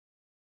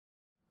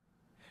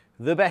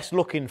the best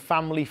looking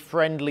family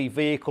friendly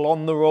vehicle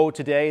on the road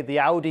today, the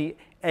Audi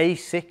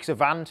A6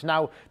 Avant.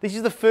 Now, this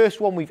is the first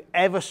one we've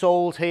ever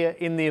sold here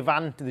in the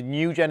Avant, the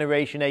new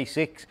generation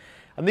A6.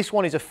 And this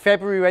one is a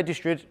February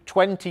registered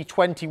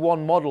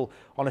 2021 model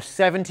on a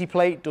 70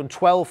 plate, done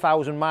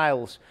 12,000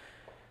 miles.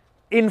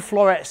 In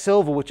Floret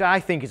Silver, which I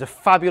think is a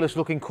fabulous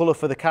looking colour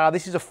for the car.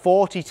 This is a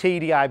 40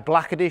 TDI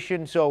Black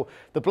Edition, so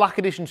the Black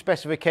Edition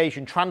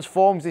specification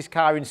transforms this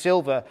car in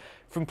silver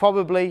from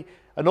probably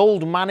an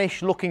old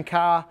mannish looking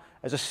car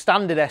as a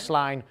standard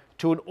S-Line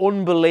to an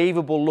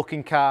unbelievable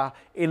looking car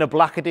in a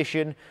Black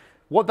Edition.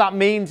 What that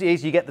means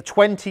is you get the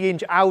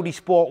 20-inch Audi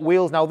Sport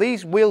wheels. Now,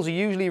 these wheels are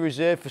usually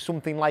reserved for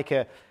something like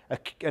an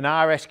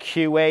RS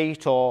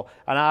Q8 or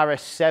an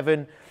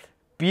RS7.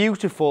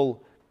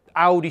 Beautiful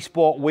Audi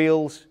Sport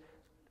wheels.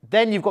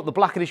 Then you've got the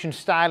Black Edition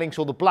styling,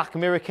 so the black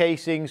mirror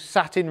casings,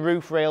 satin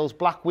roof rails,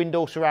 black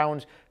window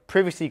surrounds,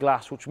 privacy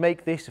glass, which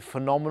make this a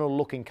phenomenal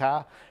looking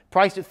car.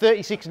 Priced at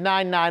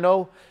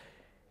 $36,990.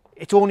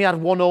 It's only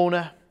had one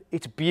owner.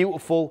 It's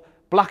beautiful.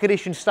 Black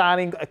Edition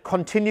styling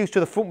continues to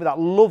the front with that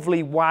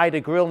lovely wider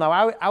grille.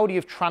 Now, Audi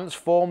have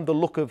transformed the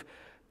look of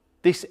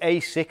this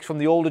A6 from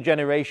the older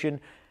generation.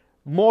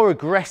 More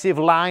aggressive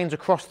lines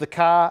across the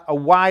car, a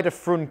wider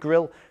front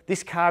grille.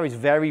 This car is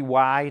very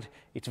wide.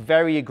 It's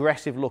very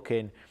aggressive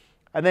looking.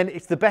 And then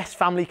it's the best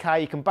family car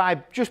you can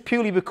buy just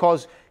purely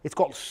because it's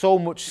got so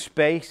much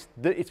space.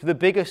 It's the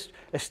biggest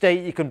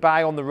estate you can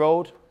buy on the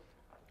road.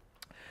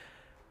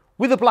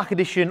 With the Black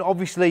Edition,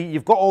 obviously,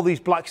 you've got all these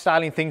black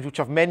styling things which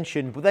I've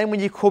mentioned, but then when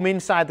you come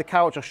inside the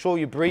car, which I'll show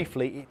you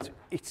briefly,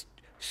 it's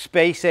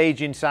space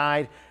age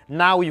inside.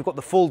 Now you've got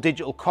the full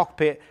digital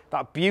cockpit,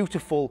 that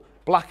beautiful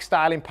black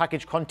styling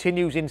package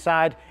continues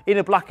inside. In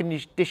a Black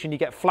Edition, you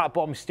get flat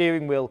bottom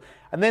steering wheel.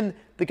 And then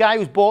the guy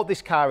who's bought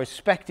this car has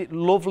spec'd it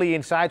lovely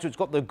inside, so it's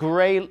got the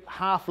grey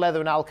half leather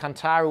and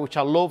Alcantara, which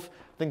I love.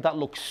 I think that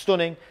looks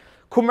stunning.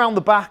 Come around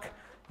the back,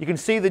 you can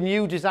see the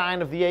new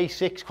design of the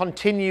A6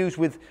 continues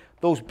with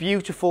those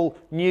beautiful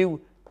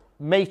new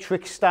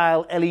matrix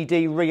style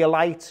LED rear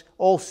lights,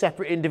 all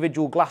separate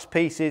individual glass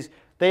pieces.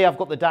 They have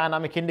got the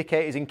dynamic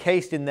indicators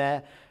encased in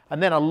there.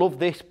 And then I love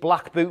this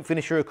black boot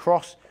finisher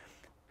across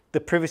the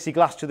privacy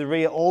glass to the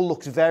rear. All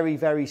looks very,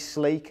 very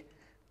sleek.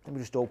 Let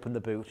me just open the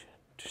boot,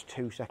 just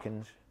 2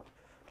 seconds.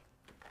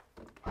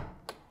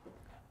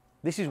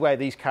 This is where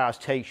these cars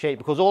take shape,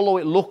 because although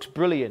it looks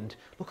brilliant,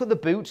 look at the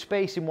boot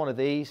space in one of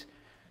these.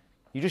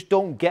 You just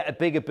don't get a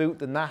bigger boot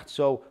than that.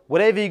 So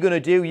whatever you're going to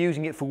do,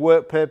 using it for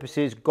work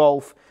purposes,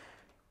 golf,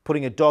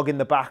 putting a dog in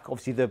the back,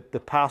 obviously the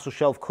parcel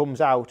shelf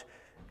comes out.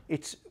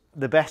 It's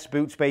the best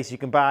boot space you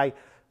can buy.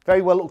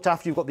 Very well looked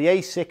after. You've got the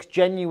A6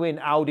 genuine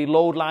Audi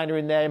load liner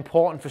in there,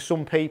 important for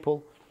some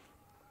people.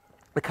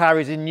 The car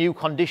is in new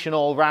condition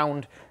all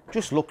round.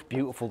 Just looks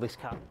beautiful, this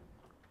car.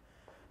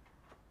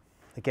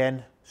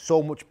 Again,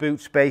 so much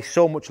boot space,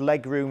 so much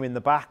leg room in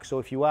the back. So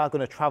if you are going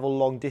to travel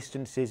long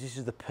distances, this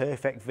is the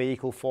perfect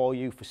vehicle for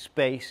you for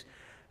space,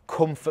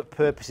 comfort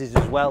purposes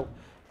as well.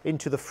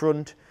 Into the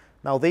front.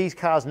 Now these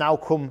cars now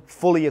come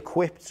fully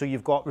equipped. So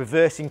you've got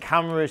reversing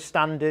cameras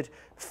standard,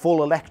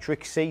 full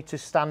electric seats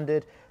as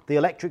standard. The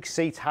electric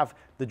seats have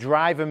the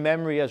driver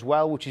memory as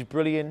well, which is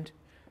brilliant.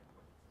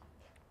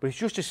 But it's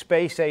just a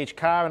space age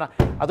car, and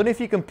I don't know if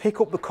you can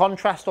pick up the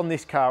contrast on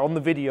this car on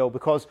the video,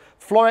 because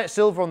Floret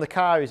Silver on the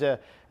car is a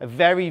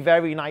very,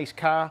 very nice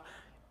car.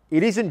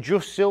 It isn't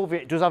just silver,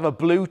 it does have a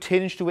blue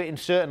tinge to it in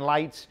certain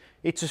lights.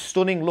 It's a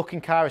stunning looking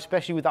car,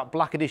 especially with that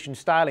Black Edition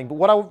styling. But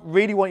what I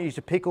really want you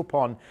to pick up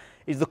on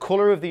is the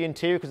colour of the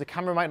interior, because the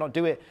camera might not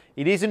do it.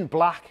 It isn't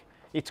black,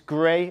 it's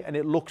grey, and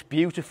it looks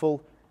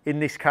beautiful in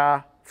this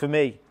car for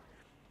me.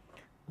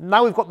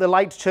 Now we've got the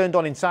lights turned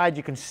on inside,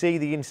 you can see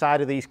the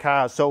inside of these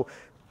cars. So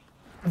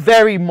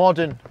very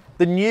modern.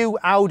 The new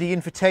Audi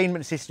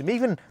infotainment system,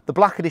 even the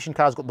Black Edition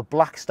car's got the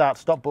black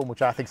start-stop button,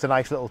 which I think is a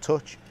nice little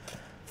touch.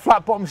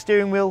 Flat bottom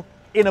steering wheel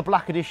in a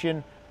Black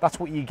Edition, that's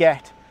what you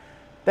get.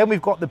 Then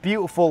we've got the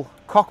beautiful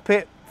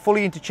cockpit,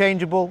 fully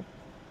interchangeable.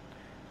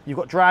 You've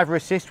got driver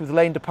assist with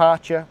lane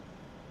departure.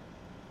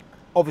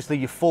 Obviously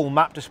your full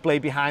map display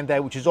behind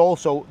there, which is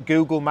also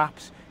Google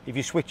Maps. If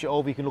you switch it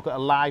over, you can look at a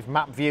live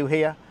map view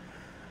here.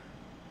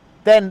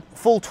 Then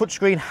full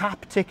touchscreen,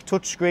 haptic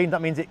touchscreen.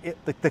 That means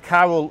the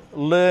car will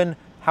learn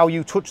how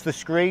you touch the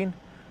screen.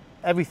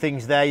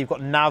 Everything's there. You've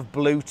got nav,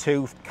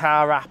 Bluetooth,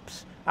 car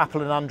apps,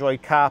 Apple and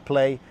Android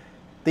CarPlay.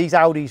 These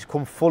Audis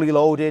come fully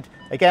loaded.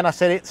 Again, I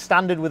said it's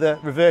standard with a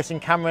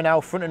reversing camera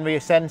now, front and rear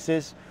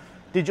sensors,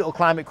 digital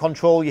climate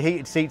control, your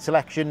heated seat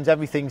selections,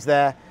 everything's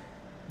there.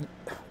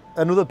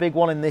 Another big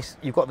one in this,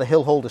 you've got the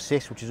hill hold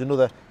assist, which is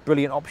another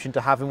brilliant option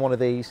to have in one of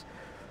these.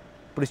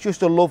 But it's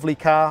just a lovely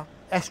car.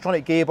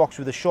 S-tronic gearbox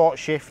with a short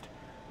shift.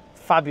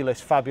 Fabulous,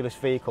 fabulous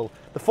vehicle.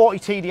 The 40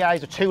 TDI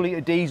is a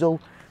 2-litre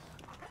diesel,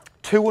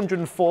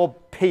 204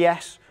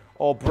 PS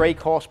or brake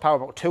horsepower,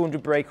 about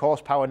 200 brake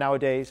horsepower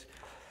nowadays.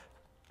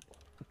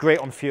 Great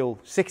on fuel.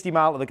 60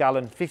 mile to the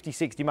gallon, 50,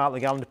 60 mile to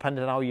the gallon,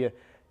 depending on how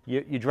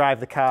you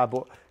drive the car.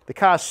 But the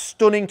car's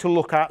stunning to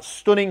look at,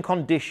 stunning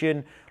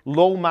condition,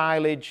 low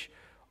mileage,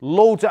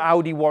 Loads of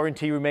Audi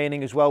warranty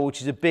remaining as well,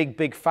 which is a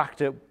big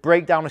factor.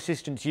 Breakdown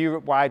assistance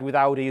Europe-wide with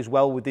Audi as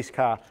well with this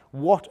car.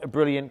 What a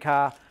brilliant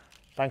car.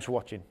 Thanks for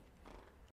watching.